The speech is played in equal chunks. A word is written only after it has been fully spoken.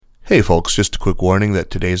Hey folks, just a quick warning that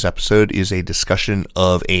today's episode is a discussion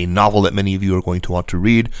of a novel that many of you are going to want to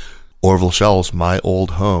read, Orville Schell's My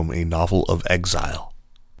Old Home, a novel of exile.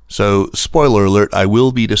 So, spoiler alert, I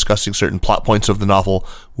will be discussing certain plot points of the novel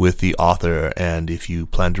with the author, and if you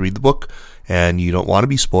plan to read the book and you don't want to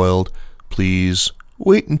be spoiled, please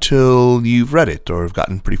wait until you've read it or have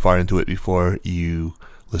gotten pretty far into it before you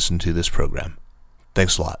listen to this program.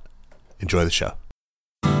 Thanks a lot. Enjoy the show.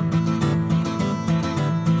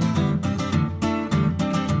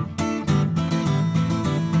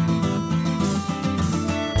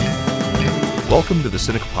 Welcome to the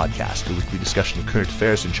Sinica Podcast, a weekly discussion of current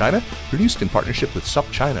affairs in China, produced in partnership with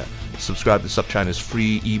SupChina. Subscribe to SupChina's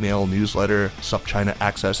free email newsletter, SupChina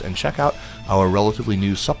Access, and check out our relatively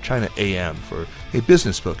new SupChina AM for a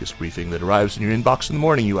business-focused briefing that arrives in your inbox in the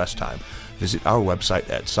morning U.S. time. Visit our website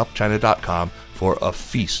at supchina.com for a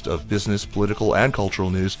feast of business, political, and cultural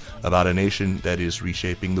news about a nation that is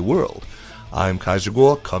reshaping the world. I'm Kaiser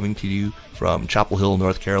Kuo, coming to you from Chapel Hill,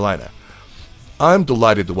 North Carolina. I'm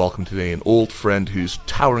delighted to welcome today an old friend whose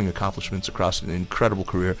towering accomplishments across an incredible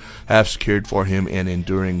career have secured for him an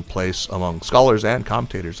enduring place among scholars and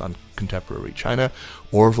commentators on contemporary China.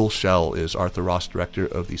 Orville Schell is Arthur Ross Director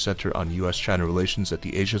of the Center on U.S.-China Relations at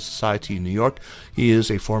the Asia Society in New York. He is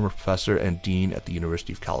a former professor and dean at the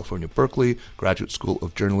University of California, Berkeley, Graduate School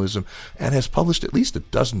of Journalism, and has published at least a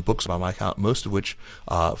dozen books by my count, most of which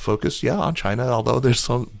focus, on China, although there's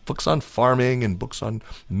some books on farming and books on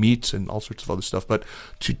meat and all sorts of other stuff. But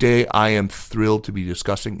today I am thrilled to be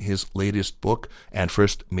discussing his latest book and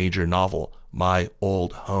first major novel, My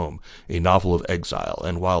Old Home, a novel of exile.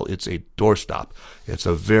 And while it's a doorstop, it's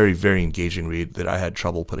a very, very engaging read that I had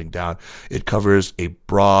trouble putting down. It covers a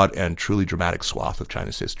broad and truly dramatic swath of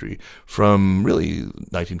China's history, from really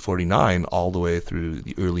 1949 all the way through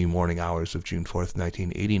the early morning hours of June 4th,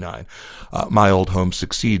 1989. My Old Home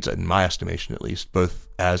succeeds, in my estimation at least, both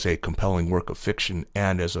as a compelling work of fiction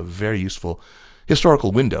and as a very useful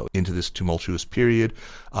historical window into this tumultuous period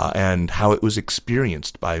and how it was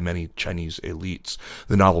experienced by many Chinese elites.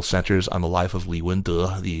 The novel centers on the life of Li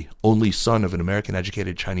Wende, the only son of an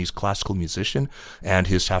American-educated Chinese classical musician, and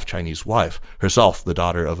his half-Chinese wife, herself the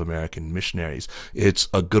daughter of American missionaries. It's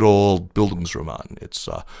a good old Bildungsroman. It's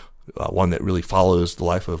one that really follows the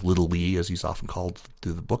life of Little Li, as he's often called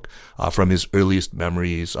through the book, from his earliest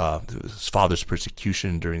memories, his father's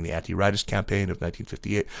persecution during the anti-rightist campaign of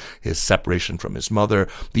 1958, his separation from his mother,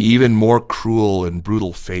 the even more cruel and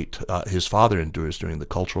brutal fate his father endures during the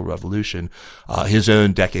Cultural Revolution, his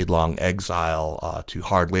own decade-long exile to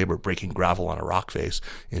hard labor breaking gravel on a rock face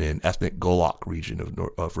in an ethnic Golok region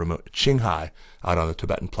of remote Qinghai out on the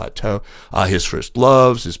Tibetan Plateau, his first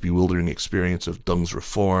loves, his bewildering experience of Deng's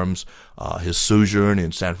reforms, his sojourn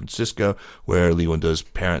in San Francisco, where Li Wende's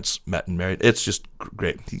parents met and married. It's just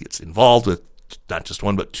great. He gets involved with not just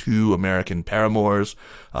one, but two American paramours,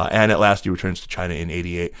 and at last he returns to China in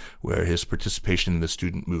 1988, where his participation in the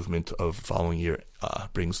student movement of the following year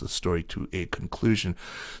brings the story to a conclusion.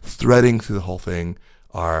 Threading through the whole thing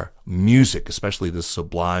are music, especially the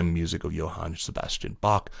sublime music of Johann Sebastian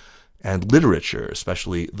Bach, and literature,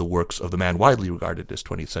 especially the works of the man widely regarded as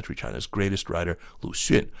 20th century China's greatest writer, Lu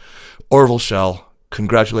Xun. Orville Schell,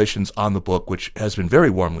 congratulations on the book, which has been very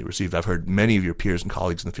warmly received. I've heard many of your peers and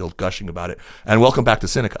colleagues in the field gushing about it. And welcome back to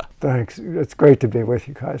Sinica. Thanks. It's great to be with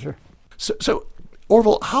you, Kaiser. So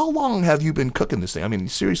Orville, how long have you been cooking this thing? I mean,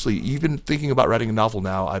 seriously, you've been thinking about writing a novel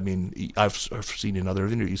now. I mean, I've seen in other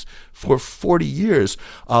interviews for 40 years.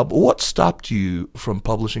 But what stopped you from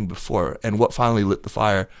publishing before, and what finally lit the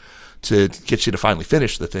fire to get you to finally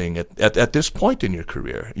finish the thing at this point in your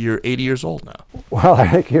career? You're 80 years old now. Well, I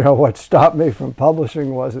think, what stopped me from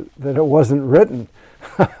publishing was that it wasn't written.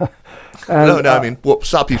 I mean, what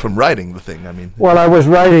stopped you from writing the thing? Well, I was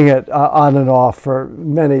writing it on and off for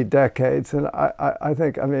many decades, and I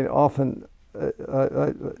think, often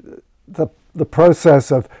the process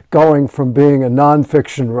of going from being a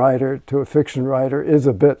nonfiction writer to a fiction writer is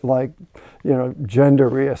a bit like, gender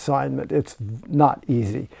reassignment. It's not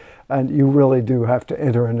easy, and you really do have to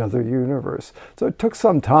enter another universe. So it took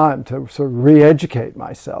some time to sort of re-educate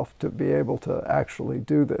myself to be able to actually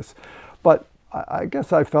do this. But I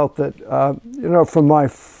guess I felt that, from my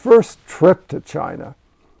first trip to China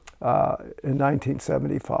in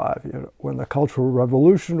 1975, when the Cultural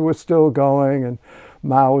Revolution was still going and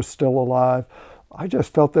Mao was still alive, I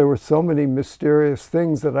just felt there were so many mysterious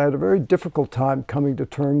things that I had a very difficult time coming to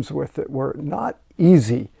terms with that were not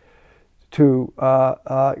easy to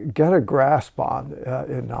get a grasp on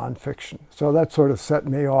in nonfiction. So that sort of set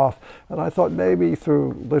me off. And I thought maybe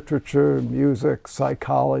through literature, music,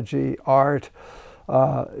 psychology, art,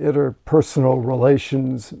 interpersonal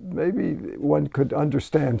relations, maybe one could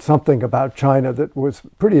understand something about China that was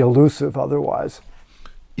pretty elusive otherwise.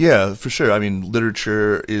 Yeah, for sure. I mean,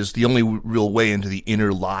 literature is the only real way into the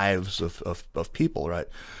inner lives of people, right?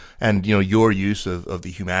 And, your use of the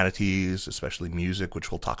humanities, especially music,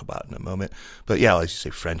 which we'll talk about in a moment. But yeah, like you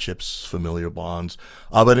say, friendships, familiar bonds.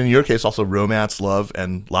 But in your case, also romance, love,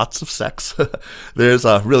 and lots of sex. There's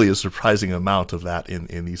really a surprising amount of that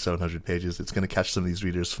in these 700 pages. It's going to catch some of these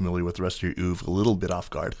readers familiar with the rest of your oeuvre a little bit off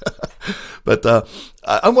guard. But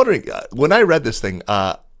I'm wondering, when I read this thing,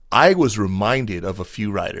 I was reminded of a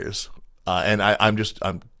few writers, and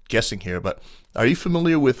I'm guessing here, but are you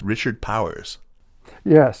familiar with Richard Powers?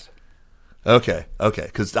 Yes. Okay,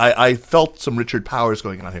 because I felt some Richard Powers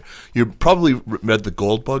going on here. You probably read the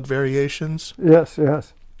Goldbug variations? Yes.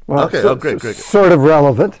 Well, okay, great. Sort of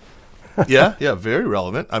relevant. yeah, very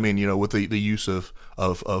relevant. I mean, with the use of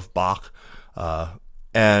Bach,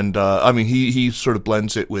 and I mean, he sort of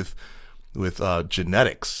blends it with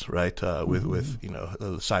genetics, right? With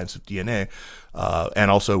the science of DNA, and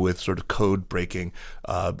also with sort of code breaking.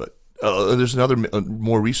 But there's another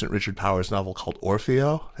more recent Richard Powers novel called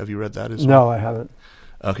Orville. Have you read that as well? No, I haven't.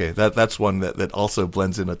 Okay, that's one that also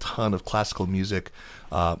blends in a ton of classical music.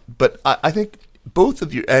 But I think both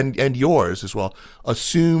of you and yours as well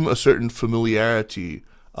assume a certain familiarity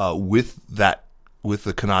with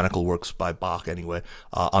the canonical works by Bach anyway,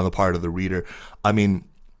 on the part of the reader. I mean,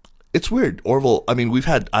 it's weird. Orville, I mean, we've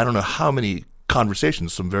had, I don't know how many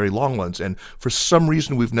conversations, some very long ones, and for some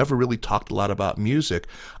reason we've never really talked a lot about music.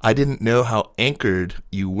 I didn't know how anchored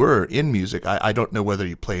you were in music. I don't know whether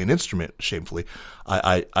you play an instrument, shamefully.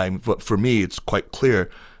 But for me, it's quite clear.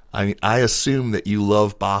 I mean, I assume that you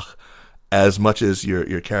love Bach as much as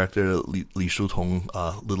your character Li Shutong,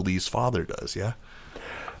 Little Li's father, does, yeah?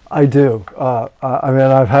 I do. I mean,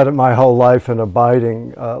 I've had it my whole life, an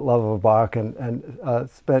abiding love of Bach, and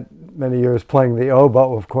spent many years playing the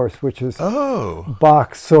oboe, of course, which is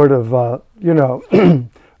Bach's sort of,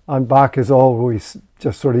 and Bach is always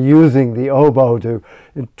just sort of using the oboe to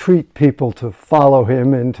entreat people to follow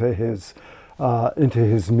him into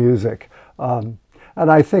his music. And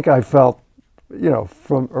I think I felt,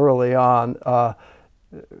 from early on,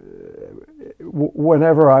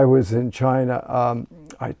 whenever I was in China,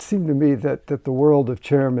 it seemed to me that the world of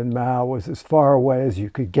Chairman Mao was as far away as you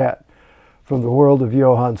could get from the world of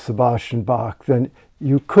Johann Sebastian Bach than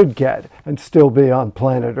you could get and still be on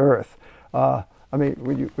planet Earth. I mean,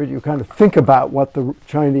 when you kind of think about what the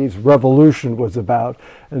Chinese Revolution was about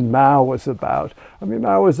and Mao was about, I mean,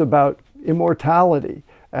 Mao was about immortality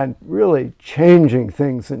and really changing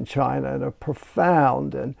things in China in a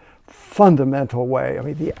profound and fundamental way. I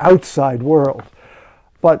mean, the outside world.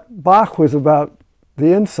 But Bach was about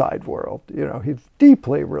the inside world. He's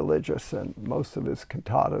deeply religious, and most of his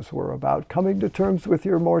cantatas were about coming to terms with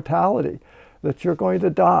your mortality, that you're going to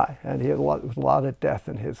die. And he had a lot of death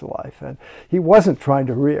in his life. And he wasn't trying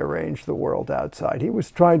to rearrange the world outside. He was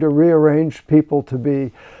trying to rearrange people to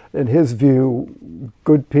be, in his view,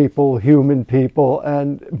 good people, human people,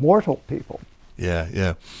 and mortal people.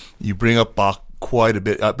 Yeah. You bring up Bach quite a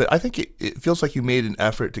bit, but I think it feels like you made an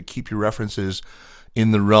effort to keep your references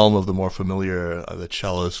in the realm of the more familiar, the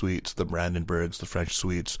cello suites, the Brandenburgs, the French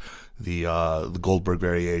suites, the Goldberg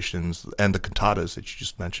variations, and the cantatas that you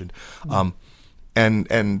just mentioned. And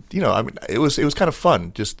I mean, it was kind of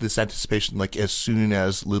fun, just this anticipation, like as soon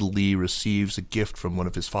as Little Li receives a gift from one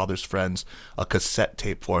of his father's friends, a cassette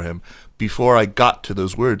tape for him, before I got to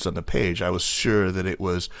those words on the page, I was sure that it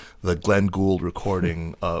was the Glenn Gould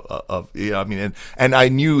recording and I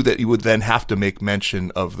knew that you would then have to make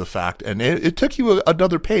mention of the fact, and it took you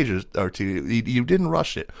another page or two. You didn't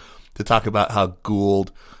rush it to talk about how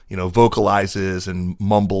Gould, vocalizes and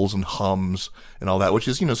mumbles and hums and all that, which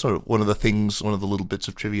is, sort of one of the little bits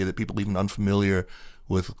of trivia that people even unfamiliar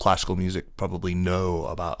with classical music probably know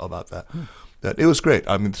about that. That it was great.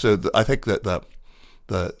 I mean, so I think that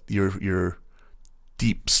your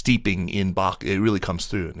deep steeping in Bach, it really comes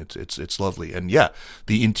through, and it's lovely. And yeah,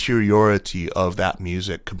 the interiority of that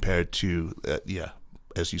music compared to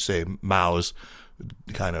as you say, Mao's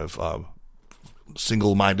kind of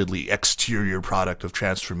single-mindedly exterior product of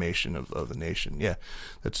transformation of the nation. Yeah,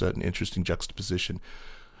 that's an interesting juxtaposition.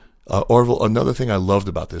 Orville, another thing I loved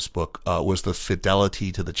about this book was the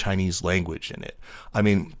fidelity to the Chinese language in it. I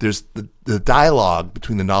mean, there's the dialogue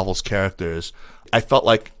between the novel's characters. I felt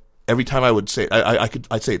like every time I would say,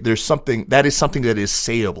 I'd say there's something that is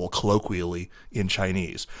sayable colloquially in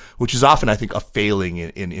Chinese, which is often, I think, a failing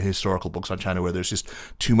in historical books on China, where there's just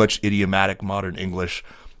too much idiomatic modern English,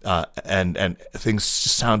 and things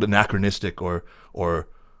sound anachronistic or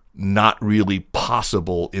not really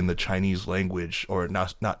possible in the Chinese language, or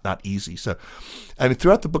not easy. So, I mean,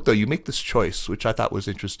 throughout the book, though, you make this choice, which I thought was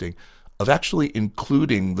interesting, of actually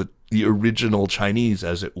including the original Chinese,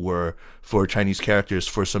 as it were, for Chinese characters,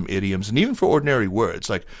 for some idioms, and even for ordinary words,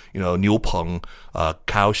 like, niu peng,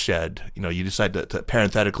 cow shed. You decide to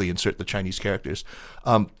parenthetically insert the Chinese characters.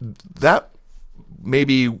 That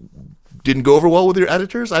maybe didn't go over well with your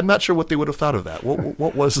editors. I'm not sure what they would have thought of that.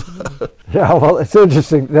 What was? Yeah, well, it's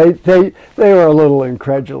interesting. They were a little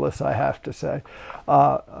incredulous, I have to say,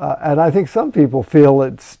 and I think some people feel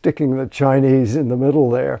that sticking the Chinese in the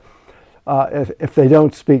middle there, if they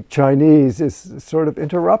don't speak Chinese, is sort of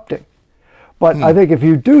interrupting. But I think if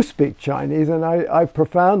you do speak Chinese, and I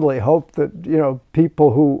profoundly hope that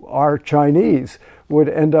people who are Chinese would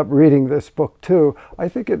end up reading this book too, I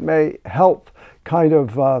think it may help kind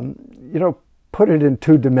of put it in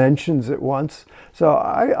two dimensions at once. So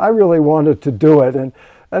I really wanted to do it, and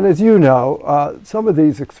as you know, some of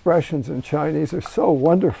these expressions in Chinese are so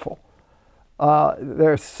wonderful.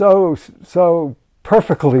 They're so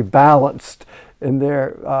perfectly balanced in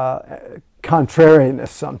their contrariness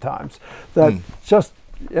sometimes that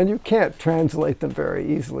and you can't translate them very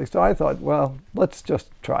easily. So I thought, well, let's just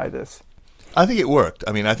try this. I think it worked.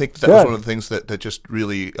 I mean, I think that was one of the things that just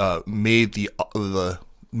really made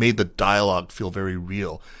the dialogue feel very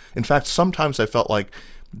real. In fact, sometimes I felt like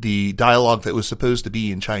the dialogue that was supposed to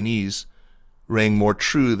be in Chinese rang more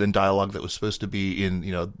true than dialogue that was supposed to be in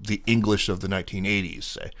the English of the 1980s,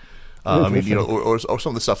 say. I mean, or some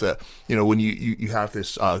of the stuff that when you have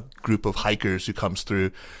this group of hikers who comes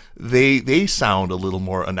through, they sound a little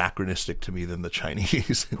more anachronistic to me than the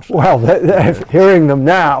Chinese. Well, hearing them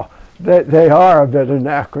now, they are a bit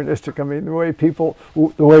anachronistic. I mean, the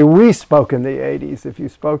way we spoke in the 80s, if you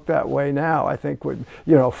spoke that way now, I think would,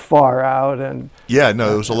 far out and... Yeah, no,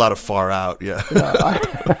 there was a lot of far out, yeah.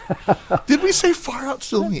 Did we say far out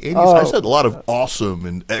still in the 80s? I said a lot of awesome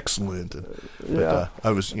and excellent, but I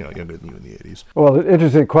was, younger than you in the 80s. Well, the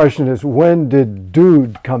interesting question is, when did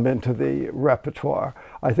dude come into the repertoire?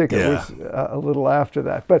 I think it was a little after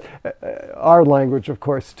that. But our language, of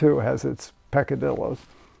course, too, has its peccadillos.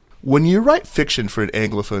 When you write fiction for an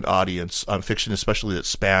Anglophone audience, fiction especially that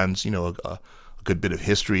spans, a good bit of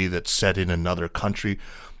history that's set in another country,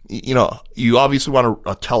 you obviously want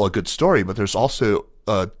to tell a good story, but there's also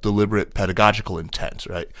a deliberate pedagogical intent,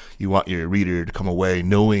 right? You want your reader to come away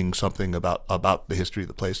knowing something about the history of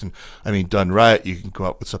the place. And I mean, done right, you can come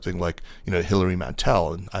up with something like, Hilary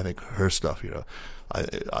Mantel, and I think her stuff,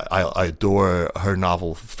 I adore her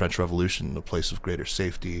novel, French Revolution, The Place of Greater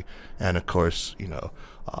Safety, and of course,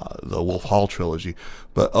 the Wolf Hall trilogy.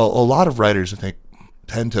 But a lot of writers, I think,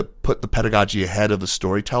 tend to put the pedagogy ahead of the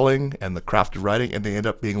storytelling and the craft of writing, and they end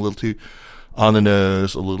up being a little too on the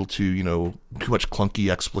nose, a little too, too much clunky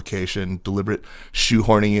explication, deliberate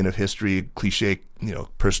shoehorning in of history, cliche,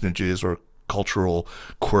 personages or cultural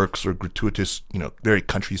quirks or gratuitous, very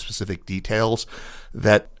country-specific details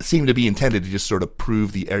that seem to be intended to just sort of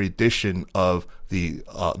prove the erudition of the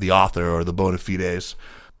author or the bona fides.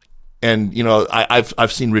 And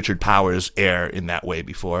I've seen Richard Powers err in that way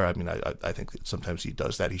before. I mean, I think that sometimes he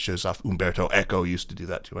does that. He shows off. Umberto Eco used to do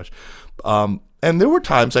that too much. And there were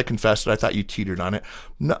times, I confess, that I thought you teetered on it.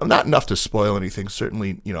 Not enough to spoil anything.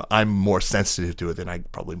 Certainly, I'm more sensitive to it than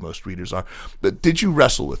probably most readers are. But did you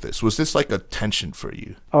wrestle with this? Was this like a tension for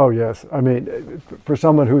you? Oh, yes. I mean, for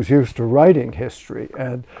someone who's used to writing history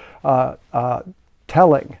and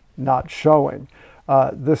telling, not showing,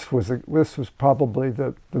 this was probably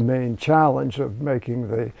the main challenge of making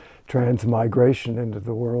the transmigration into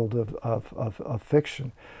the world of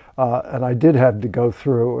fiction. And I did have to go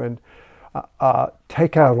through and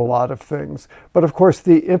take out a lot of things. But of course,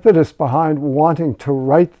 the impetus behind wanting to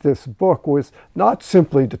write this book was not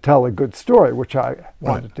simply to tell a good story, which I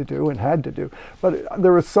wanted to do and had to do, but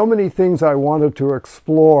there were so many things I wanted to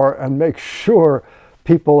explore and make sure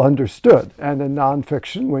people understood. And in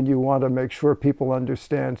nonfiction, when you want to make sure people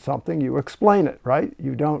understand something, you explain it, right?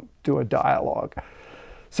 You don't do a dialogue.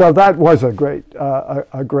 So that was a great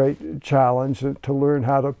challenge to learn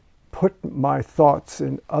how to put my thoughts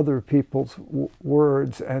in other people's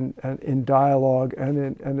words and in dialogue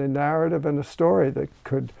and in narrative and a story that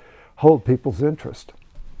could hold people's interest.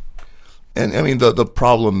 And I mean, the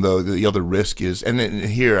problem, though, the other risk is, and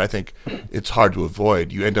here I think it's hard to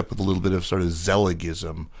avoid, you end up with a little bit of sort of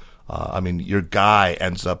zeligism. I mean, your guy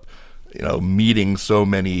ends up, meeting so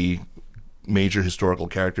many major historical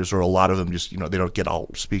characters, or a lot of them just, they don't get all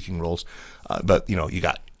speaking roles. But, you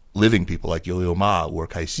got living people like Yo-Yo Ma, Wu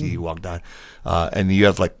Kaixi, Wang Dan, and you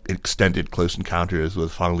have like extended close encounters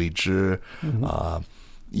with Fang Li Zhi,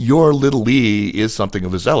 your little Lee is something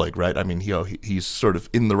of a Zelig, right? I mean, he's sort of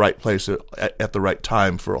in the right place at the right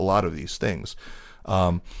time for a lot of these things.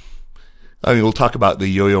 I mean, we'll talk about the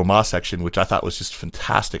Yo-Yo Ma section, which I thought was just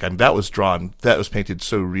fantastic. I mean, that was painted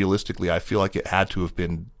so realistically. I feel like it had to have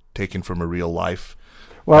been taken from a real life.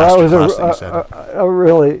 Well, that was a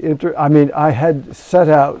really I mean, I had set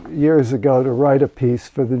out years ago to write a piece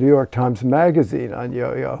for the New York Times Magazine on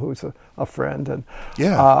Yo-Yo, who's a friend. And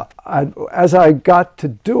as I got to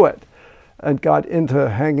do it and got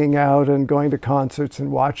into hanging out and going to concerts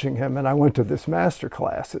and watching him, and I went to this master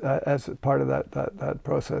class as part of that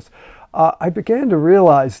process, I began to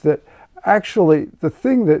realize that actually the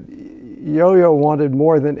thing that Yo-Yo wanted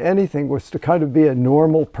more than anything was to kind of be a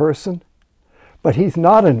normal person. But he's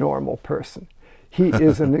not a normal person. He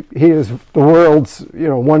is the world's,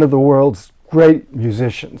 one of the world's great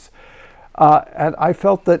musicians. And I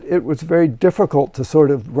felt that it was very difficult to sort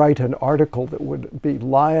of write an article that would be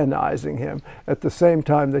lionizing him at the same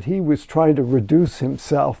time that he was trying to reduce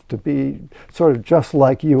himself to be sort of just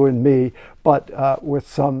like you and me, but with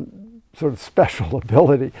some sort of special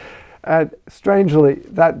ability. And strangely,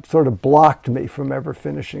 that sort of blocked me from ever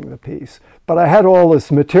finishing the piece. But I had all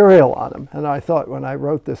this material on him, and I thought when I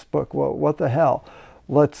wrote this book, well, what the hell?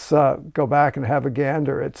 Let's go back and have a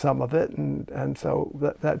gander at some of it. And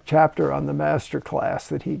so that chapter on the master class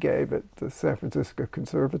that he gave at the San Francisco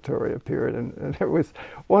Conservatory appeared, and it was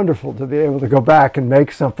wonderful to be able to go back and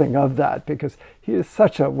make something of that, because he is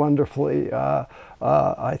such a wonderfully,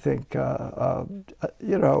 I think,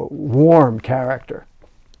 warm character.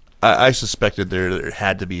 I suspected there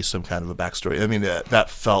had to be some kind of a backstory. I mean,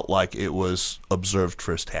 that felt like it was observed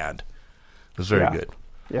firsthand. It was very good.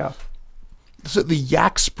 Yeah. So the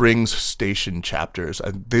Yak Springs Station chapters,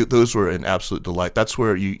 those were an absolute delight. That's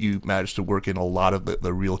where you managed to work in a lot of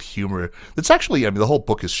the real humor. It's actually, I mean, the whole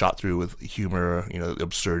book is shot through with humor,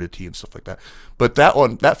 absurdity and stuff like that. But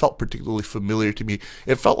that felt particularly familiar to me.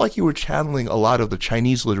 It felt like you were channeling a lot of the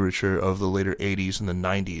Chinese literature of the later 80s and the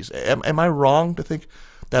 90s. Am I wrong to think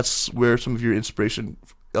that's where some of your inspiration,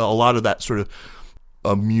 a lot of that sort of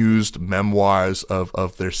amused memoirs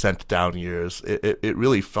of their sent down years, it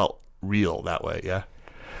really felt real that way, yeah?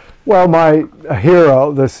 Well, my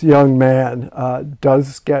hero, this young man,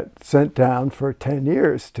 does get sent down for 10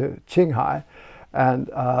 years to Qinghai. And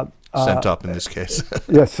sent up in this case.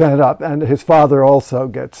 Yes, sent up. And his father also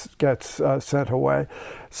gets sent away.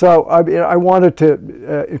 So I mean, I wanted to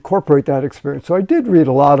incorporate that experience. So I did read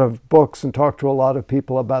a lot of books and talk to a lot of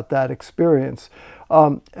people about that experience.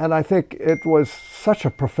 And I think it was such a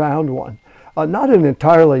profound one. Not an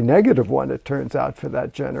entirely negative one, it turns out, for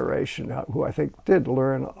that generation, who I think did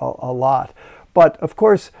learn a lot. But of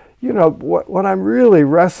course, what I'm really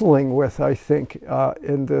wrestling with, I think,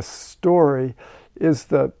 in this story is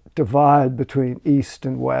the divide between East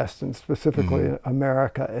and West, and specifically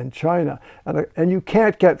America and China. And you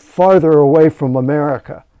can't get farther away from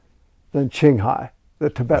America than Qinghai, the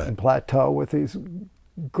Tibetan plateau, with these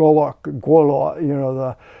Golok,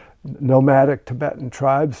 the nomadic Tibetan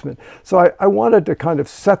tribesmen. So I wanted to kind of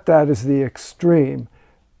set that as the extreme.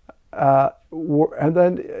 And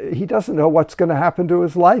then he doesn't know what's going to happen to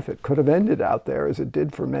his life. It could have ended out there, as it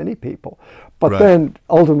did for many people. But then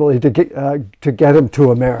ultimately to get him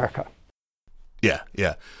to America. Yeah.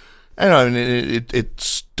 I mean,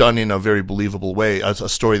 it's done in a very believable way. As a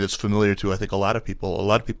story that's familiar to, I think, a lot of people. A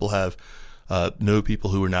lot of people have know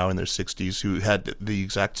people who are now in their 60s who had the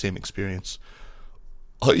exact same experience.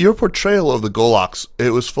 Your portrayal of the Goloks,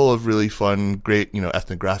 it was full of really fun, great,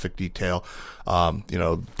 ethnographic detail,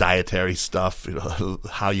 dietary stuff,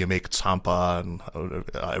 how you make tsampa, and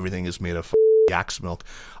everything is made of yak's milk.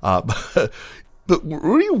 But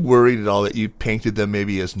were you worried at all that you painted them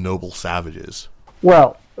maybe as noble savages?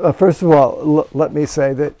 Well, first of all, let me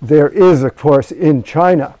say that there is, of course, in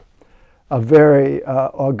China, a very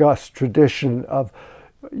august tradition of,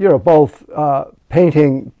 both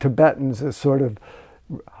painting Tibetans as sort of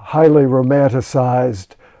highly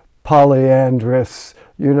romanticized, polyandrous,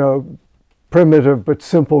 primitive but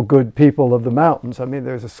simple good people of the mountains. I mean,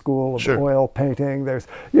 there's a school of oil painting. There's,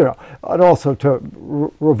 and also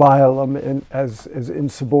to revile them as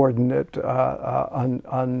insubordinate,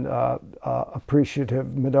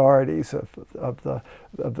 unappreciative minorities of the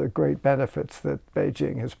great benefits that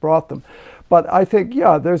Beijing has brought them. But I think,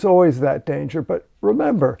 there's always that danger. But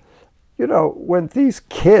remember, when these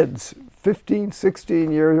kids, 15,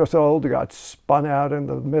 16 years old, got spun out in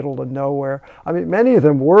the middle of nowhere. I mean, many of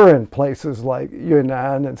them were in places like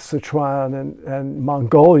Yunnan and Sichuan and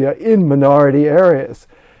Mongolia, in minority areas.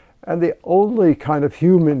 And the only kind of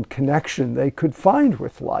human connection they could find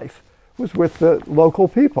with life was with the local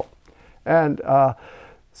people. And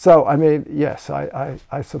So, I mean, yes,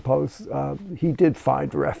 I suppose he did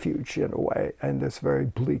find refuge in a way in this very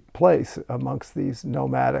bleak place amongst these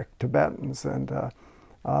nomadic Tibetans, and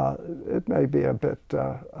it may be a bit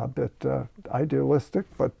idealistic,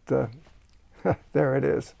 but there it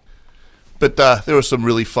is. But there were some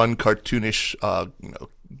really fun cartoonish,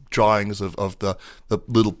 drawings of the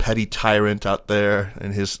little petty tyrant out there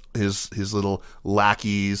and his little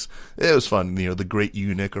lackeys. It was fun, the great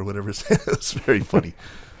eunuch or whatever. It was very funny.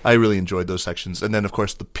 I really enjoyed those sections. And then, of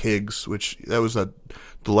course, the pigs, which that was a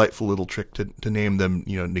delightful little trick to name them,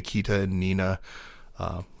 Nikita and Nina.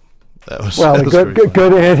 That was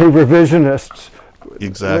good anti-revisionists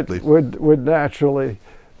exactly would naturally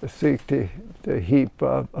seek to heap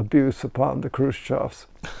abuse upon the Khrushchevs.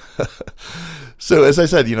 So, as I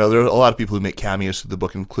said, there are a lot of people who make cameos to the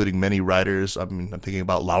book, including many writers. I mean, I'm thinking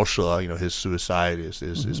about Lao She, his suicide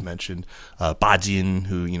is mentioned. Ba Jin,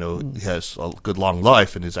 who, has a good long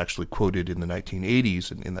life and is actually quoted in the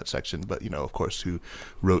 1980s in that section, but, of course, who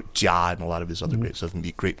wrote Jia and a lot of his other great stuff, and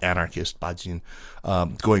the great anarchist Ba Jin.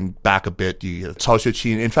 Going back a bit, Cao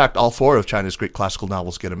Xueqin. In fact, all four of China's great classical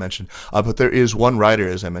novels get a mention. But there is one writer,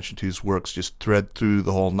 as I mentioned, whose works just thread through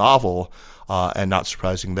the whole novel, and not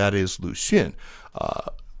surprising, that is Lu Xun.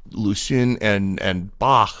 Lu Xun and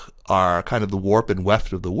Bach are kind of the warp and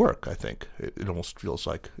weft of the work, I think. It almost feels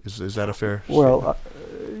like. Is that a fair statement? Well,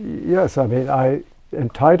 yes. I mean, I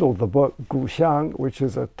entitled the book Gu Xiang, which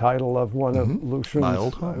is a title of one of Lu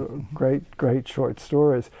Xun's great short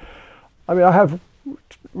stories. I mean, I have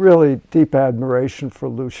really deep admiration for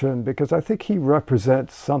Lu Xun because I think he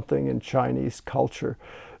represents something in Chinese culture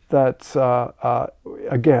that's,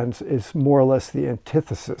 again, is more or less the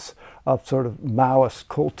antithesis of sort of Maoist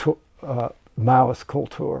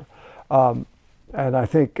culture. And I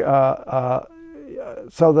think,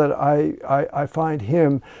 so that I find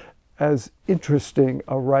him as interesting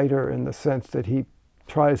a writer in the sense that he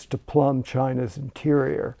tries to plumb China's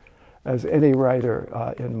interior as any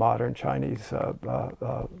writer in modern Chinese,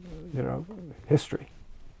 history.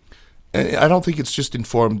 I don't think it's just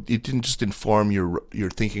informed. It didn't just inform your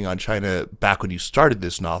thinking on China back when you started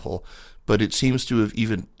this novel, but it seems to have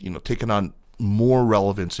even taken on more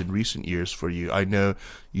relevance in recent years for you. I know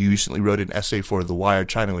you recently wrote an essay for The Wired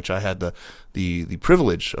China, which I had the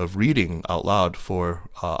privilege of reading out loud for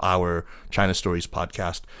our China Stories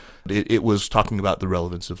podcast. It was talking about the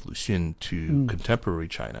relevance of Lu Xun to contemporary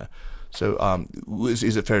China. So,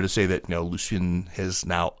 is it fair to say that Lu Xun has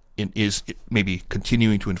now is maybe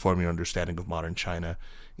continuing to inform your understanding of modern China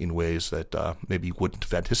in ways that maybe you wouldn't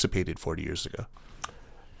have anticipated 40 years ago?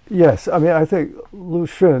 Yes, I mean, I think Lu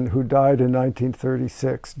Xun, who died in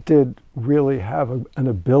 1936, did really have an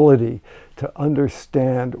ability to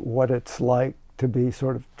understand what it's like to be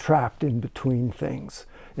sort of trapped in between things,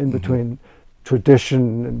 in between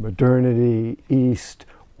tradition and modernity, East,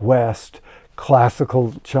 West,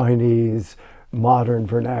 classical Chinese, modern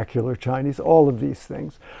vernacular Chinese, all of these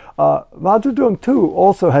things. Mao Zedong, too,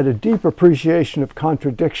 also had a deep appreciation of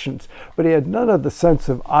contradictions, but he had none of the sense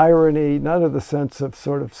of irony, none of the sense of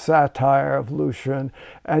sort of satire of Lu Xun,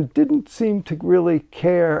 and didn't seem to really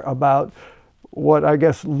care about what I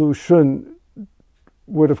guess Lu Xun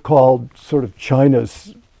would have called sort of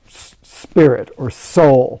China's spirit or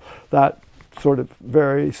soul, that sort of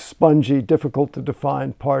very spongy, difficult to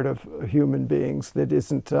define part of human beings that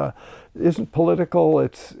isn't political.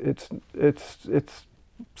 It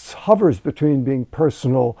hovers between being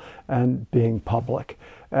personal and being public.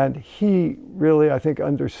 And he really, I think,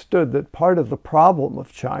 understood that part of the problem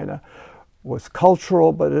of China was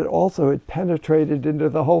cultural, but it penetrated into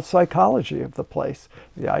the whole psychology of the place.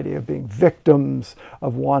 The idea of being victims,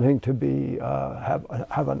 of wanting to be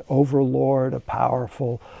have an overlord, a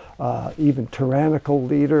powerful, even tyrannical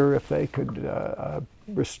leader, if they could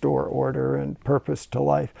restore order and purpose to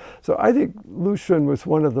life. So I think Lu Xun was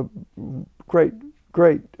one of the great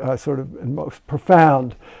sort of and most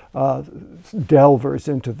profound delvers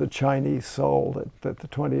into the Chinese soul that the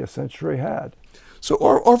 20th century had. So,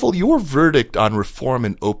 Orville, your verdict on Reform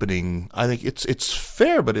and Opening, I think it's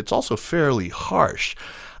fair, but it's also fairly harsh.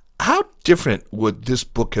 How different would this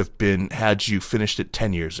book have been had you finished it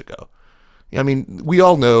 10 years ago? I mean, we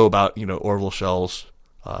all know about Orville Schell's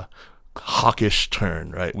hawkish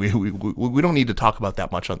turn, right? We don't need to talk about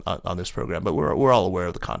that much on this program, but we're all aware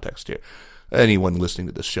of the context here. Anyone listening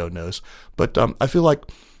to this show knows. But I feel like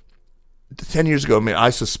 10 years ago,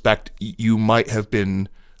 I suspect you might have been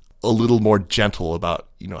a little more gentle about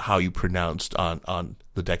how you pronounced on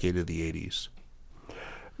the decade of the 80s.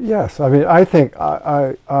 Yes, I mean, I think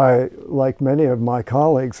I like many of my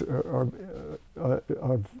colleagues is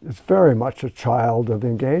very much a child of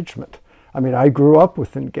engagement. I mean, I grew up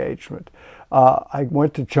with engagement. I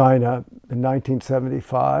went to China in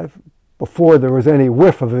 1975 before there was any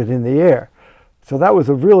whiff of it in the air. So that was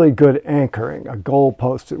a really good anchoring, a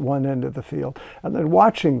goalpost at one end of the field. And then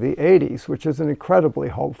watching the 80s, which is an incredibly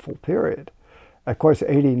hopeful period. Of course,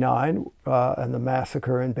 89 and the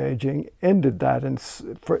massacre in Beijing ended that,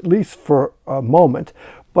 for at least for a moment.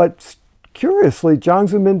 But curiously, Jiang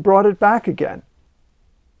Zemin brought it back again.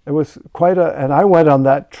 It was and I went on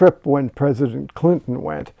that trip when President Clinton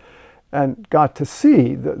went, and got to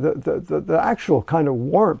see the actual kind of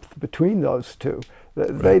warmth between those two.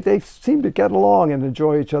 They seem to get along and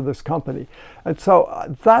enjoy each other's company. And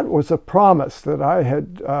so that was a promise that I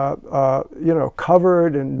had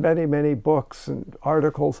covered in many, many books and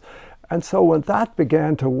articles. And so when that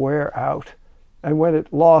began to wear out, and when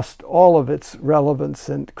it lost all of its relevance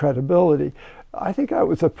and credibility, I think that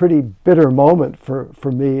was a pretty bitter moment for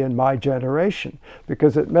me and my generation,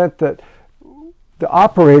 because it meant that the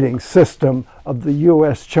operating system of the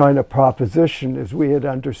U.S.-China proposition, as we had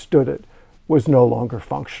understood it, was no longer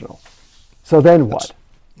functional. So then what?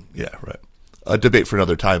 Yeah, right. A debate for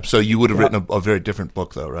another time. So you would have written a very different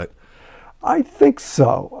book, though, right? I think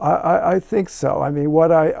so. I think so. I mean,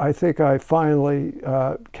 what I think I finally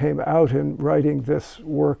came out in writing this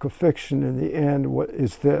work of fiction in the end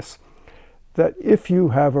is this, that if you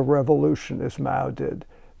have a revolution, as Mao did,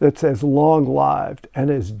 that's as long-lived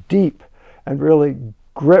and as deep and really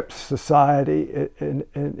grips society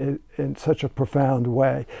in such a profound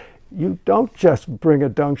way, you don't just bring a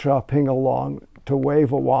Deng Xiaoping along to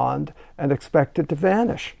wave a wand and expect it to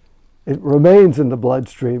vanish. It remains in the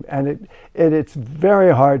bloodstream, and it's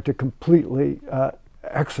very hard to completely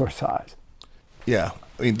exorcise. Yeah,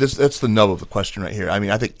 I mean, that's the nub of the question right here. I mean,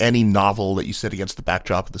 I think any novel that you set against the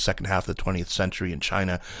backdrop of the second half of the 20th century in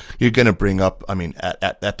China, you're going to bring up, I mean,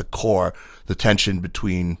 at the core, the tension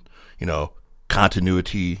between,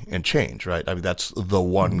 continuity and change, right? I mean, that's the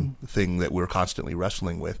one thing that we're constantly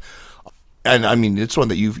wrestling with. And I mean, it's one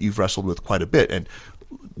that you've wrestled with quite a bit. And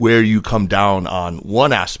where you come down on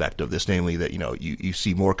one aspect of this, namely that, you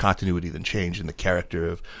see more continuity than change in the character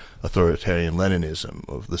of authoritarian Leninism,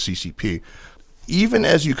 of the CCP, even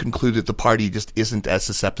as you conclude that the party just isn't as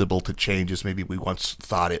susceptible to change as maybe we once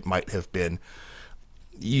thought it might have been,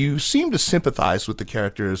 you seem to sympathize with the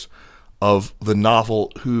characters of the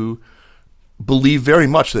novel who believe very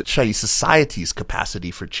much that Chinese society's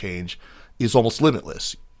capacity for change is almost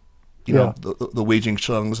limitless. The Wei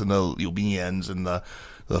Jingsheng's and the Liu Binyan's and the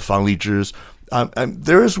Fang Lijizh's.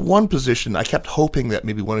 There is one position I kept hoping that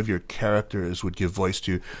maybe one of your characters would give voice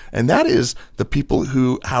to, and that is the people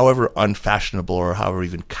who, however unfashionable or however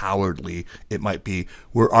even cowardly it might be,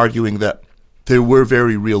 were arguing that there were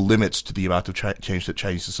very real limits to the amount of change that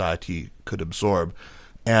Chinese society could absorb,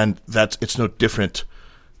 and it's no different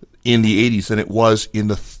in the 80s than it was in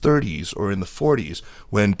the 30s or in the 40s,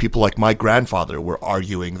 when people like my grandfather were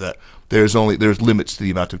arguing that there's limits to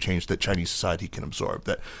the amount of change that Chinese society can absorb,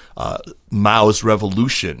 that Mao's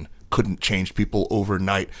revolution couldn't change people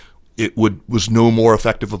overnight. It was no more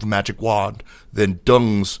effective of a magic wand than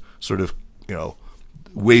Deng's sort of,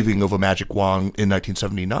 waving of a magic wand in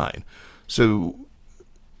 1979. So,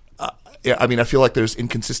 I mean, I feel like there's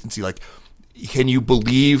inconsistency. Like, can you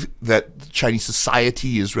believe that Chinese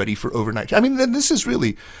society is ready for overnight? I mean, then this is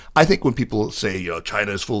really, I think when people say,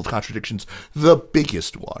 China is full of contradictions, the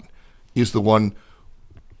biggest one is the one,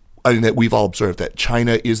 I mean, that we've all observed, that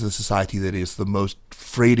China is the society that is the most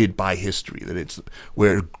freighted by history, that it's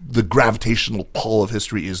where the gravitational pull of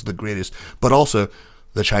history is the greatest, but also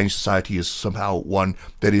the Chinese society is somehow one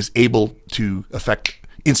that is able to affect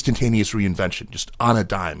instantaneous reinvention, just on a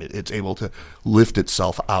dime. It's able to lift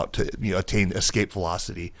itself out to attain escape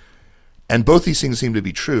velocity. And both these things seem to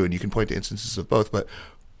be true, and you can point to instances of both, but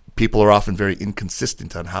people are often very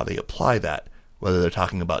inconsistent on how they apply that, whether they're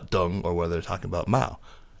talking about Deng or whether they're talking about Mao.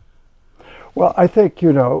 Well, I think,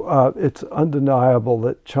 it's undeniable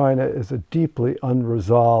that China is a deeply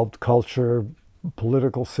unresolved culture,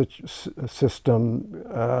 political system,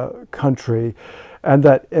 country, and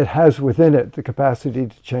that it has within it the capacity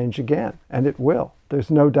to change again, and it will.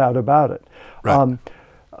 There's no doubt about it. Right.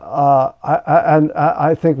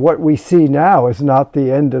 I think what we see now is not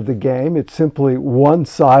the end of the game. It's simply one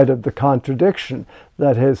side of the contradiction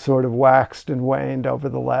that has sort of waxed and waned over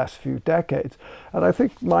the last few decades. And I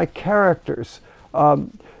think my characters,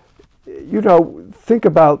 think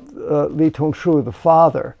about Li Tongshu, the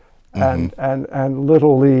father, and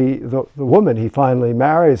little Li, the woman he finally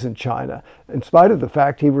marries in China, in spite of the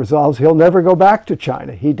fact he resolves he'll never go back to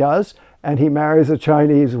China. He does, and he marries a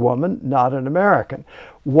Chinese woman, not an American.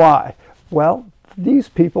 Why? Well, these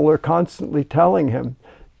people are constantly telling him,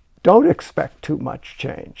 don't expect too much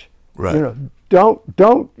change. Right. You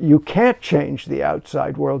know, you can't change the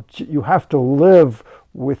outside world. You have to live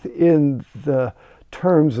within the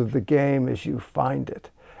terms of the game as you find it.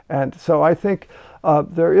 And so I think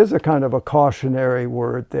there is a kind of a cautionary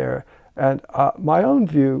word there. And my own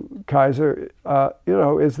view, Kaiser,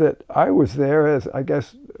 is that I was there, as I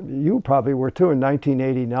guess you probably were too, in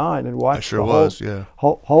 1989 and watched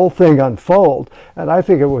whole thing unfold. And I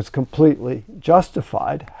think it was completely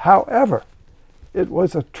justified. However, it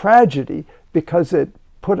was a tragedy because it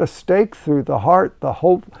put a stake through the heart,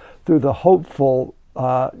 through the hopeful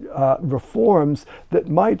reforms that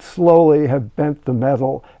might slowly have bent the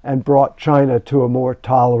metal and brought China to a more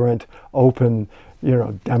tolerant, open,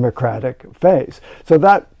 democratic phase. So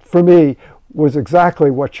that, for me, was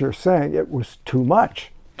exactly what you're saying. It was too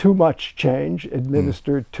much change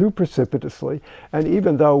administered too precipitously. And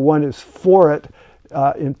even though one is for it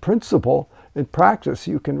in principle, in practice,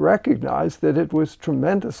 you can recognize that it was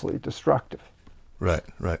tremendously destructive. Right.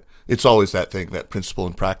 It's always that thing, that principle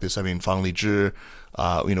in practice. I mean, Fang Lizhi,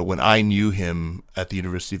 when I knew him at the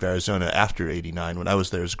University of Arizona after '89, when I was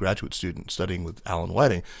there as a graduate student studying with Alan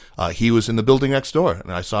Whiting, he was in the building next door,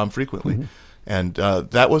 and I saw him frequently. Mm-hmm. And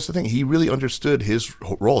that was the thing. He really understood his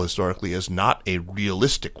role historically as not a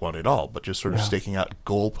realistic one at all, but just sort of staking out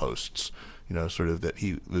goalposts, sort of that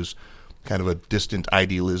he was kind of a distant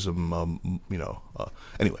idealism,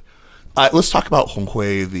 Anyway, let's talk about Hong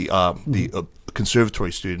Hui, the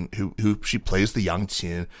conservatory student who she plays the Yang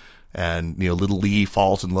Qin, and little Li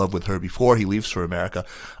falls in love with her before he leaves for America.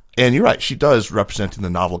 And you're right, she does represent in the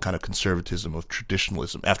novel kind of conservatism of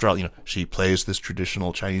traditionalism. After all, she plays this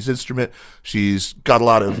traditional Chinese instrument. She's got a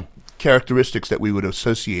lot of characteristics that we would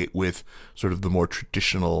associate with sort of the more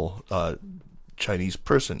traditional Chinese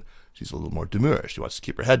person. She's a little more demure. She wants to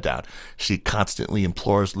keep her head down. She constantly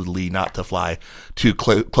implores little Li not to fly too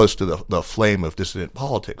close to the flame of dissident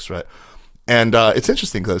politics, right? And it's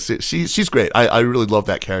interesting because she's great. I really love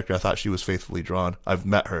that character. I thought she was faithfully drawn. I've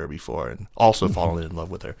met her before and also fallen in love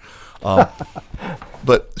with her.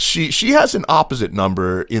 But she has an opposite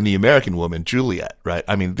number in The American Woman, Juliet, right?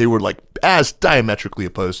 I mean, they were like as diametrically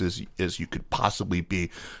opposed as you could possibly be.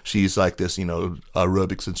 She's like this,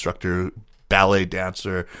 aerobics instructor, ballet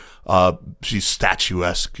dancer. She's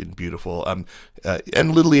statuesque and beautiful. And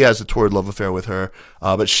Little Li has a torrid love affair with her.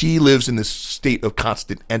 But she lives in this state of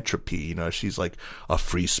constant entropy. She's like a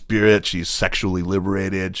free spirit. She's sexually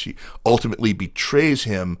liberated. She ultimately betrays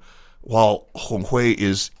him, while Hong Hui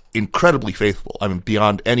is incredibly faithful. I mean,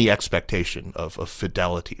 beyond any expectation of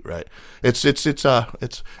fidelity, right? It's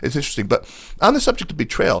interesting. But on the subject of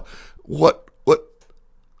betrayal, what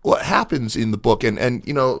happens in the book, and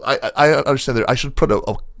I understand that I should put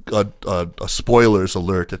a spoilers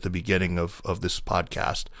alert at the beginning of this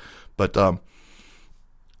podcast, but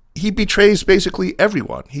he betrays basically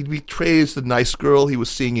everyone. He betrays the nice girl he was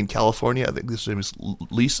seeing in California. I think this name is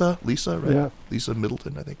Lisa, right? Yeah. Lisa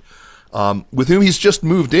Middleton, I think, with whom he's just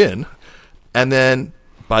moved in, and then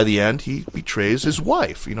by the end he betrays his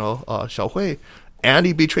wife, Schell Hui, and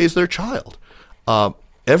he betrays their child.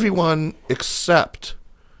 Everyone except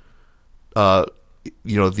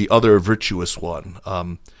the other virtuous one,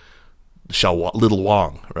 Little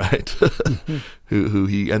Wang, right? who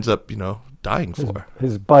he ends up, dying for.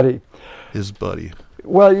 His buddy.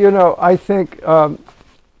 Well, I think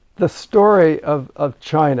the story of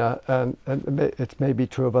China, and it may be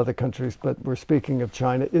true of other countries, but we're speaking of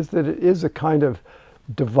China, is that it is a kind of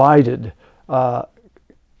divided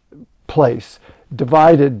place.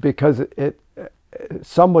 Divided because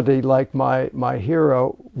somebody like my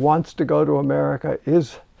hero wants to go to America,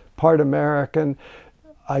 is part American,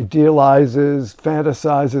 idealizes,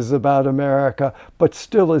 fantasizes about America, but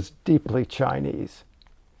still is deeply Chinese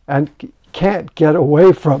and can't get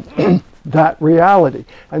away from that reality.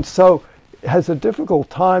 And so has a difficult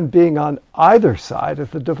time being on either side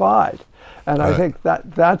of the divide. And I think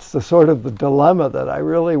that's the sort of the dilemma that I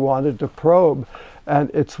really wanted to probe. And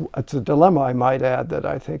it's a dilemma, I might add, that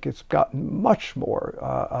I think it's gotten much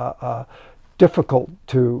more difficult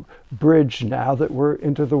to bridge now that we're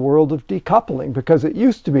into the world of decoupling, because it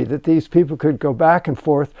used to be that these people could go back and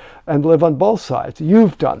forth and live on both sides.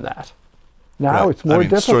 You've done that. Now it's more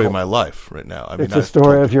difficult. It's the story of my life right now. It's the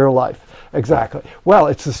story of your life. Exactly. Well,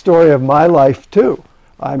 it's the story of my life, too.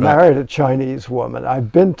 I married a Chinese woman.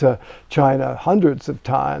 I've been to China hundreds of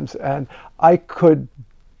times, and I could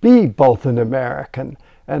be both an American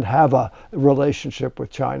and have a relationship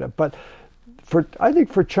with China. But I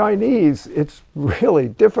think for Chinese, it's really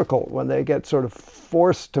difficult when they get sort of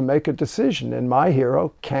forced to make a decision. And my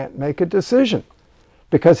hero can't make a decision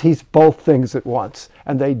because he's both things at once.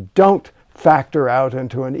 And they don't factor out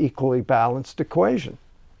into an equally balanced equation.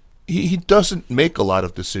 He doesn't make a lot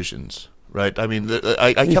of decisions, right? I mean,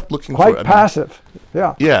 I kept looking quite for... Quite passive,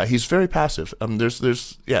 yeah. Yeah, he's very passive. There's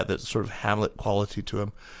that sort of Hamlet quality to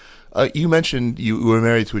him. You mentioned you were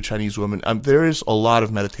married to a Chinese woman. There is a lot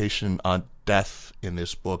of meditation on death in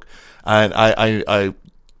this book. And I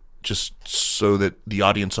just so that the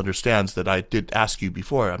audience understands that I did ask you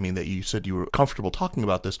before, I mean, that you said you were comfortable talking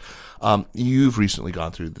about this. You've recently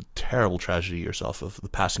gone through the terrible tragedy yourself of the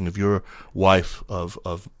passing of your wife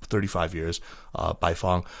of 35 years, Bai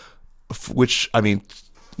Fang, which, I mean,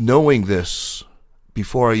 knowing this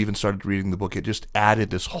before I even started reading the book, it just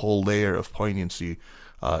added this whole layer of poignancy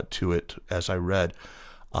to it as I read.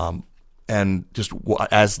 And just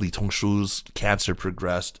as Li Tongshu's cancer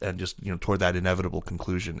progressed and just, toward that inevitable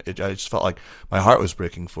conclusion, I just felt like my heart was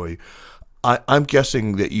breaking for you. I'm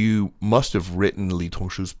guessing that you must have written Li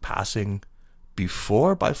Tongshu's passing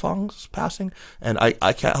before Bai Fang's passing, and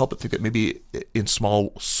I can't help but think that maybe in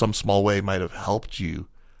some small way might have helped you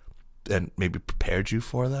and maybe prepared you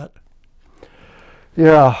for that.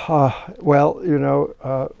 Yeah, well,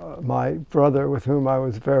 my brother, with whom I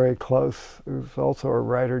was very close, who's also a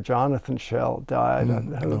writer, Jonathan Schell, died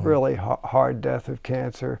and had a really hard death of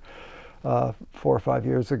cancer 4 or 5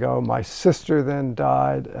 years ago. My sister then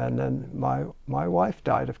died, and then my wife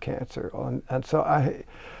died of cancer. And so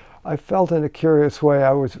I felt in a curious way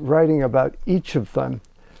I was writing about each of them,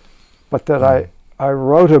 but that I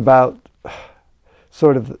wrote about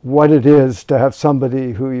sort of what it is to have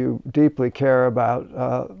somebody who you deeply care about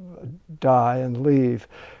die and leave.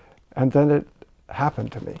 And then it happened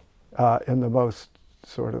to me in the most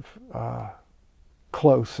sort of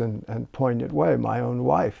close and poignant way, my own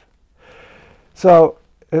wife. So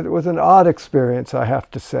it was an odd experience, I have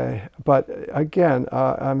to say. But again,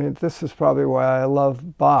 I mean, this is probably why I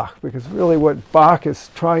love Bach, because really what Bach is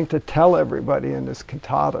trying to tell everybody in his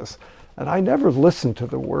cantatas, and I never listened to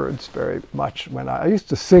the words very much when I used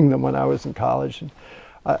to sing them when I was in college, and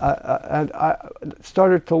I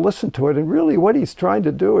started to listen to it. And really, what he's trying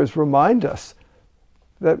to do is remind us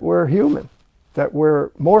that we're human, that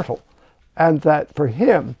we're mortal, and that for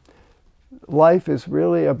him, life is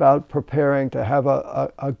really about preparing to have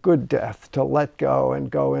a good death, to let go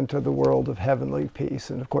and go into the world of heavenly peace.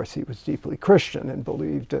 And of course, he was deeply Christian and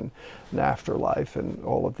believed in an afterlife and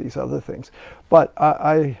all of these other things. But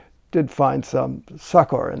I did find some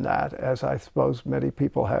succor in that, as I suppose many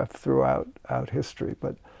people have throughout history.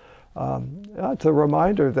 But it's a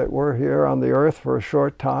reminder that we're here on the earth for a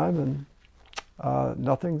short time, and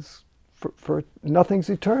nothing's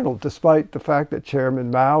eternal, despite the fact that Chairman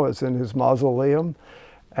Mao is in his mausoleum,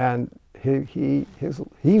 and he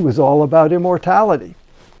was all about immortality.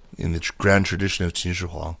 In the grand tradition of Qin Shi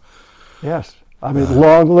Huang. Yes, I mean,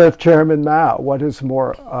 long live Chairman Mao. What is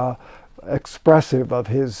more expressive of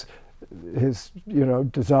his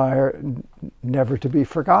desire never to be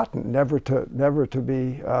forgotten, never to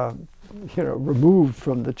be removed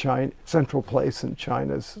from the central place in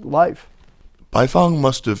China's life. Bai Fang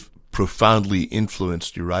must have profoundly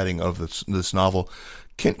influenced your writing of this novel.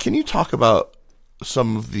 Can you talk about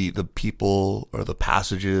some of the people or the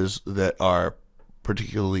passages that are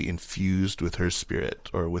particularly infused with her spirit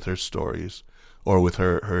or with her stories or with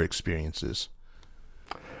her experiences?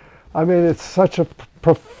 I mean, it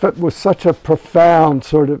was such a profound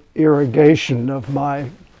sort of irrigation of my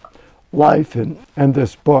life and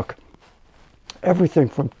this book. Everything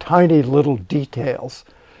from tiny little details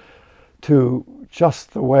to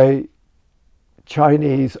just the way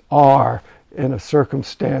Chinese are in a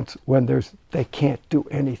circumstance when they can't do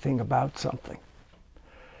anything about something.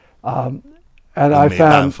 And I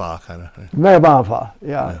found没办法,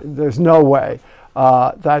 yeah, there's no way.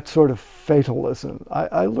 That sort of fatalism.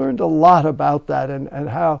 I learned a lot about that and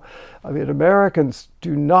how, I mean, Americans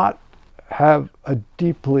do not have a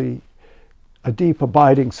deep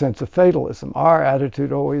abiding sense of fatalism. Our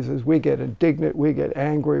attitude always is we get indignant, we get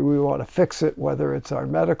angry, we want to fix it, whether it's our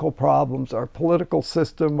medical problems, our political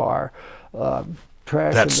system, our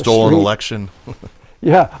trash. That stolen election.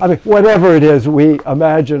 Yeah, I mean, whatever it is, we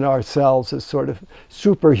imagine ourselves as sort of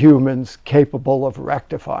superhumans capable of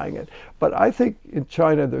rectifying it. But I think in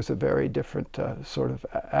China there's a very different sort of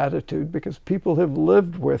attitude, because people have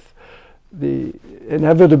lived with the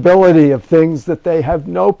inevitability of things that they have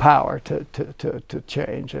no power to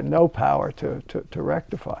change and no power to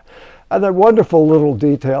rectify. And they're wonderful little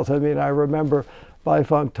details. I mean, I remember Bai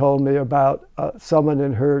Fang told me about someone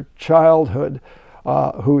in her childhood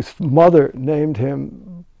whose mother named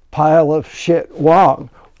him Pile of Shit Wang.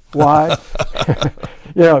 Why?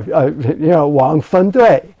 Wang Fen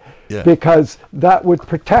Dui. Yeah. Because that would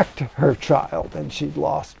protect her child, and she'd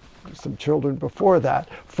lost some children before that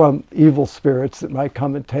from evil spirits that might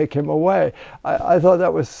come and take him away. I thought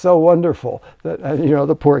that was so wonderful that, and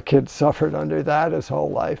the poor kid suffered under that his whole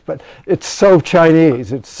life. But it's so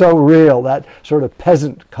Chinese, it's so real, that sort of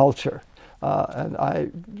peasant culture. And I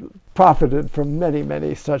profited from many,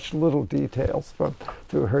 many such little details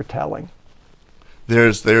through her telling.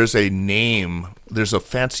 There's a name, there's a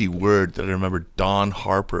fancy word that I remember Don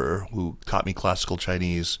Harper, who taught me classical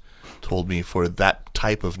Chinese, told me for that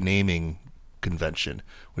type of naming convention,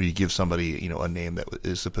 where you give somebody, a name that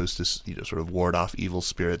is supposed to, sort of ward off evil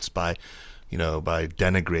spirits by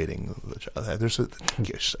denigrating. I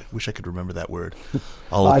wish I could remember that word.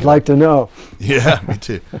 I'd like to know. Yeah, me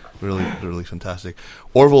too. Really, really fantastic.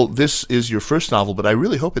 Orville, this is your first novel, but I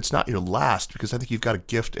really hope it's not your last, because I think you've got a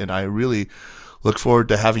gift, and I really look forward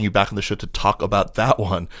to having you back on the show to talk about that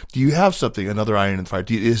one. Do you have something, another iron in the fire?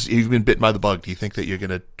 You've been bitten by the bug. Do you think that you're going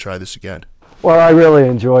to try this again? Well, I really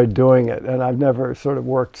enjoyed doing it, and I've never sort of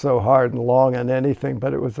worked so hard and long on anything,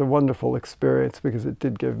 but it was a wonderful experience because it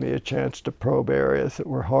did give me a chance to probe areas that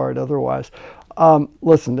were hard otherwise.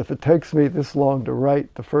 Listen, if it takes me this long to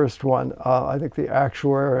write the first one, I think the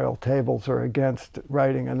actuarial tables are against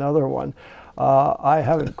writing another one. I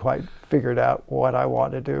haven't quite figured out what I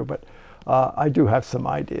want to do, but I do have some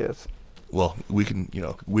ideas. Well, we can,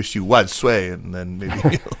 wish you wide sway, and then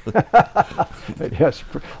maybe. Yes,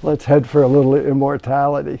 let's head for a little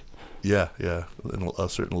immortality. Yeah. A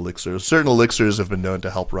certain elixir. Certain elixirs have been known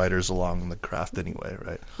to help writers along in the craft anyway,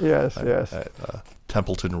 right? Yes.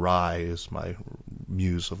 Templeton Rye is my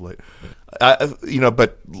muse of late.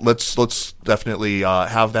 But let's definitely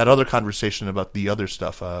have that other conversation about the other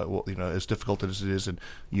stuff. As difficult as it is, and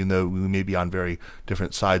we may be on very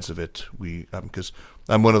different sides of it. Because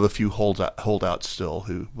I'm one of the few holdouts still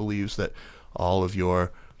who believes that all of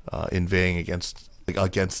your inveighing against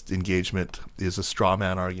engagement is a straw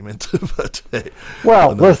man argument. But hey,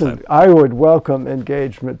 well, listen, I would welcome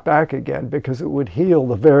engagement back again, because it would heal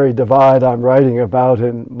the very divide I'm writing about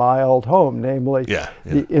in my old home, namely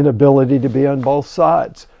the inability to be on both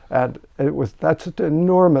sides. And that's an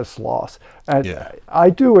enormous loss. And I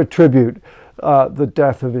do attribute the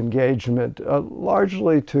death of engagement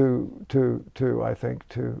largely to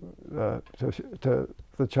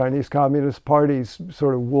the Chinese Communist Party's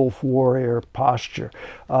sort of wolf warrior posture,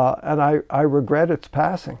 and I regret its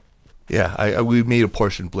passing. Yeah, we made a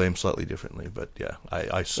portion blame slightly differently, but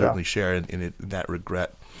I certainly share in that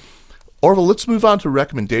regret. Orville, let's move on to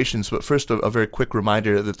recommendations, but first a very quick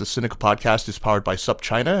reminder that the Sinica podcast is powered by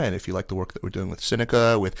SupChina, and if you like the work that we're doing with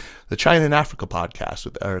Sinica, with the China and Africa podcast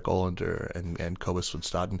with Eric Olander and Cobus von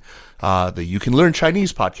Staden, the You Can Learn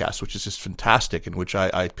Chinese podcast, which is just fantastic, in which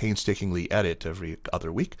I painstakingly edit every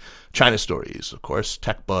other week, China Stories, of course,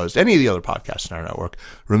 Tech Buzz, any of the other podcasts in our network.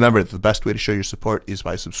 Remember that the best way to show your support is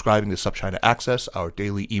by subscribing to SupChina Access, our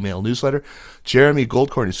daily email newsletter. Jeremy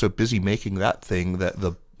Goldkorn is so busy making that thing that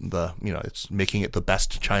it's making it the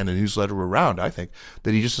best China newsletter around, I think,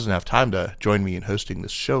 that he just doesn't have time to join me in hosting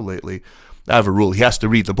this show lately. I have a rule. He has to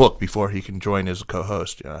read the book before he can join as a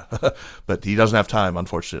co-host. But he doesn't have time,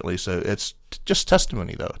 unfortunately. So it's just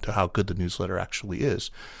testimony, though, to how good the newsletter actually is.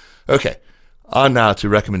 Okay, on now to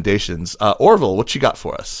recommendations. Orville, what you got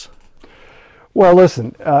for us? Well,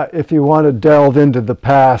 listen, if you want to delve into the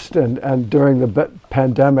past, and during the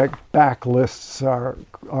pandemic, backlists are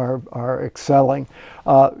excelling,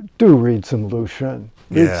 do read some Lu Xun.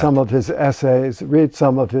 Read some of his essays, read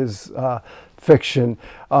some of his fiction.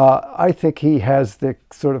 I think he has the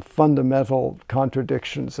sort of fundamental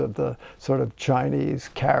contradictions of the sort of Chinese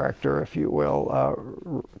character, if you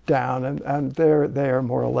will, down, and they are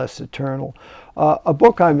more or less eternal. A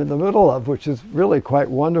book I'm in the middle of, which is really quite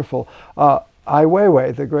wonderful, Ai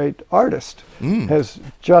Weiwei, the great artist, has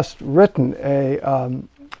just written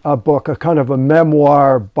a book, a kind of a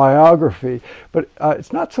memoir biography, but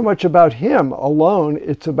it's not so much about him alone,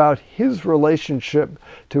 it's about his relationship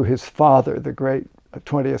to his father, the great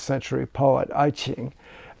 20th century poet Ai Qing,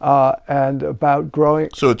 and about growing...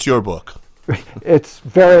 So it's your book. It's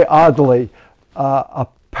very oddly a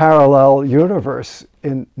parallel universe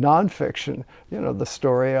in nonfiction, the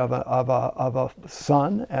story of a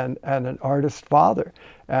son and an artist father.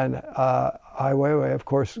 And Ai Weiwei, of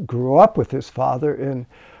course, grew up with his father in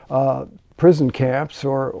prison camps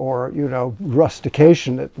or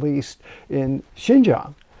rustication, at least, in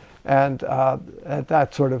Xinjiang. And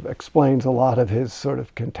that sort of explains a lot of his sort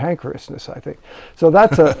of cantankerousness, I think. So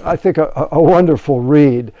that's, I think, a wonderful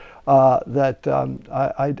read that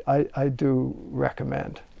I do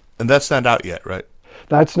recommend. And that's not out yet, right?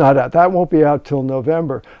 That's not out. That won't be out till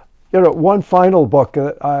November. One final book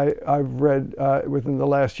that I've read within the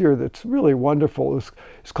last year that's really wonderful is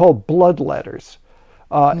called Blood Letters.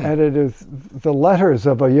 And it is the letters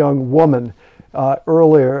of a young woman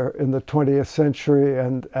earlier in the 20th century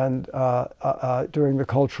and during the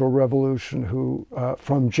Cultural Revolution who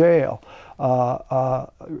from jail,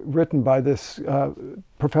 written by this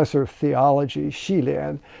professor of theology,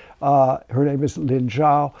 Schell. Her name is Lin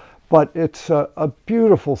Zhao. But it's a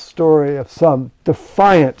beautiful story of some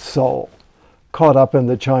defiant soul caught up in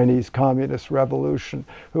the Chinese Communist Revolution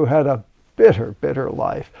who had a bitter, bitter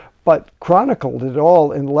life, but chronicled it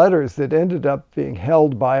all in letters that ended up being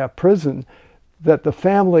held by a prison that the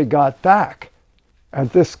family got back. And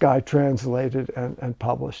this guy translated and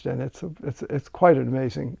published, and it's quite an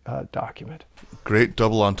amazing document. Great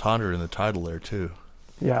double entendre in the title there, too.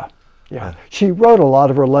 Yeah. She wrote a lot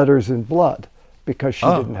of her letters in blood, because she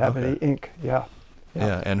didn't have any ink. Yeah,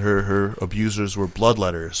 and her abusers were blood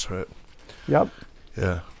letters, right? Yep.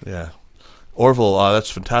 Yeah. Orville, that's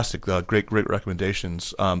fantastic. Great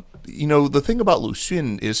recommendations. The thing about Lu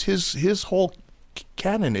Xun is his whole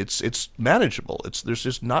canon. It's manageable. There's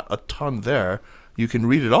just not a ton there. You can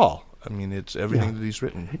read it all. I mean, it's everything that he's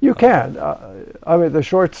written. You can. The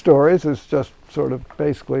short stories is just sort of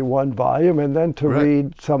basically one volume, and then to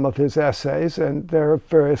read some of his essays, and there are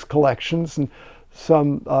various collections and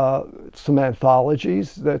some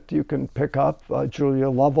anthologies that you can pick up. Julia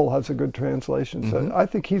Lovell has a good translation. So I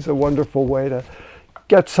think he's a wonderful way to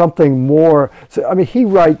get something more. So, he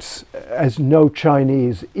writes as no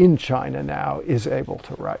Chinese in China now is able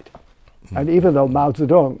to write. And even though Mao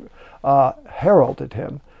Zedong heralded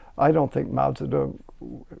him, I don't think Mao Zedong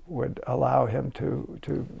would allow him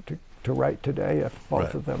to write today if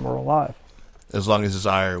both of them are alive. As long as his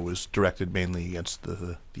ire was directed mainly against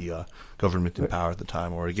the government in power at the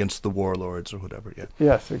time, or against the warlords or whatever. Yeah.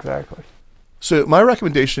 Yes, exactly. So my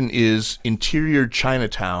recommendation is Interior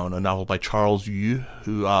Chinatown, a novel by Charles Yu,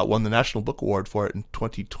 who won the National Book Award for it in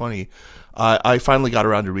 2020. I finally got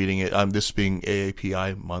around to reading it, this being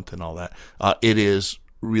AAPI month and all that. It is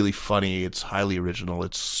really funny. It's highly original.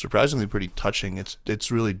 It's surprisingly pretty touching.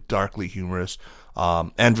 It's really darkly humorous,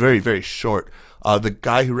 and very, very short. The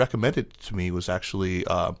guy who recommended it to me was actually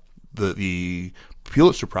the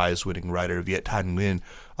Pulitzer Prize winning writer Viet Thanh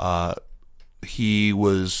Nguyen. He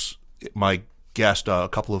was my guest. A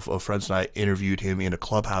couple of friends and I interviewed him in a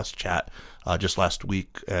Clubhouse chat just last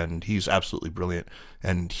week, and he's absolutely brilliant.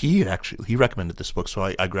 And he recommended this book,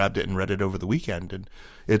 so I grabbed it and read it over the weekend, and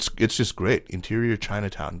it's just great. Interior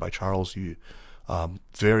Chinatown by Charles Yu.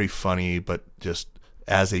 Very funny, but just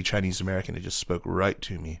as a Chinese American, it just spoke right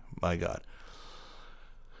to me. My God.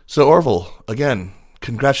 So Orville, again,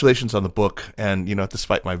 congratulations on the book, and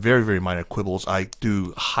despite my very, very minor quibbles, I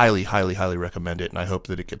do highly, highly, highly recommend it, and I hope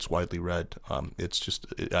that it gets widely read.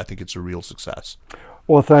 I think it's a real success.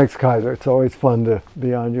 Well, thanks, Kaiser. It's always fun to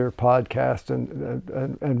be on your podcast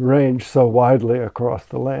and range so widely across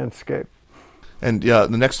the landscape. And the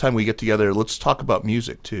next time we get together, let's talk about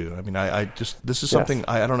music too. This is something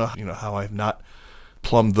I don't know, how I've not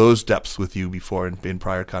plumbed those depths with you before in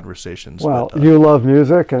prior conversations. Well, you love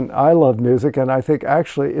music and I love music, and I think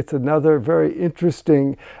actually it's another very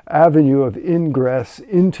interesting avenue of ingress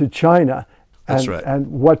into China. That's right. And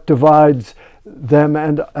what divides them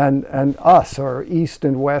and us, or East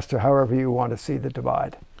and West, or however you want to see the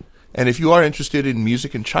divide. And if you are interested in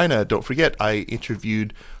music in China, don't forget I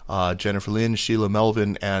interviewed Jennifer Lin, Sheila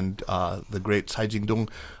Melvin, and the great Cai Jingdong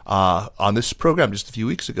on this program just a few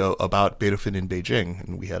weeks ago about Beethoven in Beijing,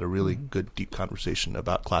 and we had a really good, deep conversation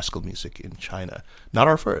about classical music in China. Not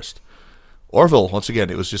our first. Orville, once again,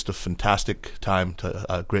 it was just a fantastic time.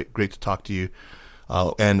 Great to talk to you.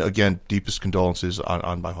 And again, deepest condolences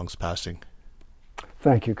on Bai Huang's passing.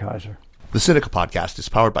 Thank you, Kaiser. The Sinica podcast is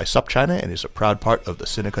powered by SupChina and is a proud part of the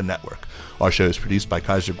Sinica Network. Our show is produced by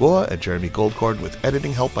Kaiser Guo and Jeremy Goldkorn with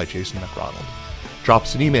editing help by Jason McRonald. Drop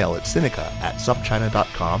us an email at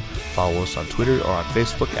sinica@supchina.com. Follow us on Twitter or on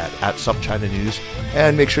Facebook at SupChina News.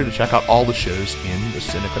 And make sure to check out all the shows in the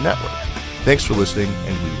Sinica Network. Thanks for listening,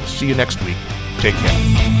 and we will see you next week. Take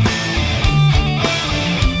care.